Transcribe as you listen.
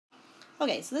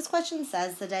Okay, so this question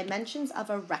says the dimensions of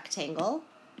a rectangle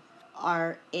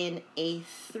are in a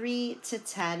 3 to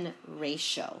 10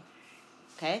 ratio.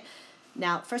 Okay,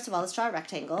 now first of all, let's draw a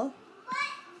rectangle.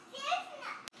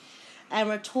 And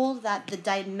we're told that the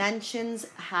dimensions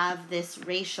have this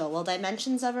ratio. Well,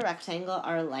 dimensions of a rectangle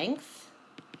are length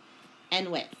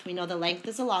and width. We know the length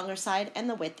is the longer side and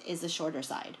the width is the shorter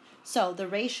side. So the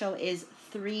ratio is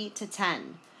 3 to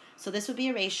 10. So this would be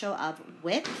a ratio of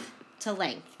width to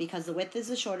length because the width is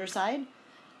the shorter side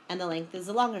and the length is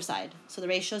the longer side. So the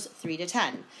ratio is 3 to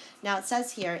 10. Now it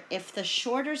says here, if the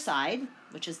shorter side,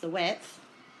 which is the width,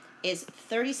 is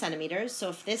 30 centimeters, so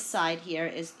if this side here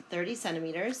is 30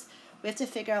 centimeters, we have to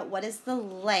figure out what is the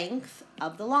length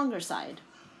of the longer side.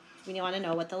 We want to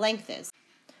know what the length is.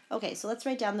 Okay, so let's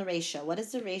write down the ratio. What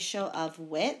is the ratio of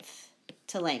width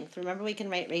to length? Remember, we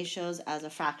can write ratios as a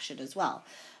fraction as well.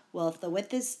 Well, if the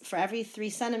width is, for every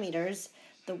 3 centimeters,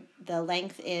 the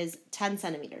length is 10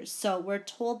 centimeters. So we're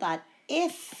told that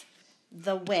if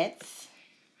the width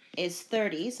is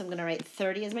 30, so I'm going to write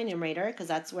 30 as my numerator because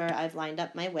that's where I've lined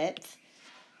up my width,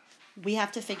 we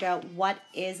have to figure out what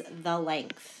is the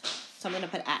length. So I'm going to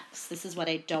put x. This is what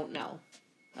I don't know.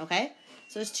 Okay?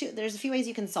 So there's a few ways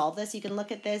you can solve this. You can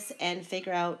look at this and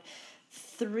figure out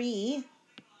 3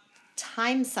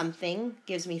 times something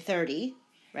gives me 30,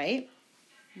 right?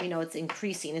 We know it's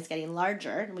increasing, it's getting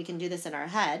larger, and we can do this in our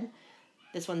head.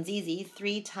 This one's easy.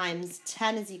 3 times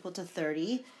 10 is equal to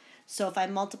 30. So if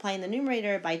I'm multiplying the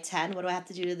numerator by 10, what do I have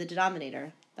to do to the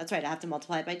denominator? That's right, I have to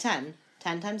multiply it by 10.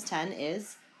 10 times 10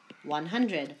 is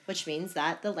 100, which means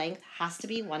that the length has to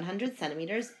be 100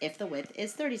 centimeters if the width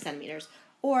is 30 centimeters.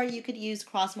 Or you could use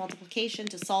cross multiplication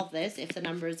to solve this if the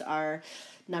numbers are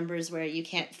numbers where you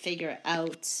can't figure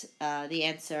out the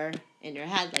answer in your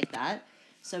head like that.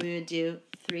 So we would do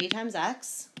 3 times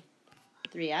x,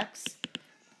 3x,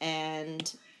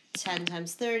 and 10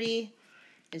 times 30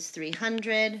 is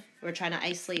 300. We're trying to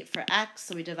isolate for x,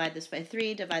 so we divide this by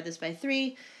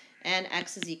 3, and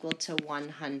x is equal to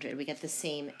 100. We get the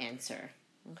same answer,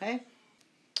 okay?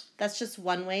 That's just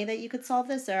one way that you could solve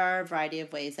this. There are a variety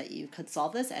of ways that you could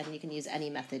solve this, and you can use any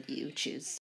method you choose.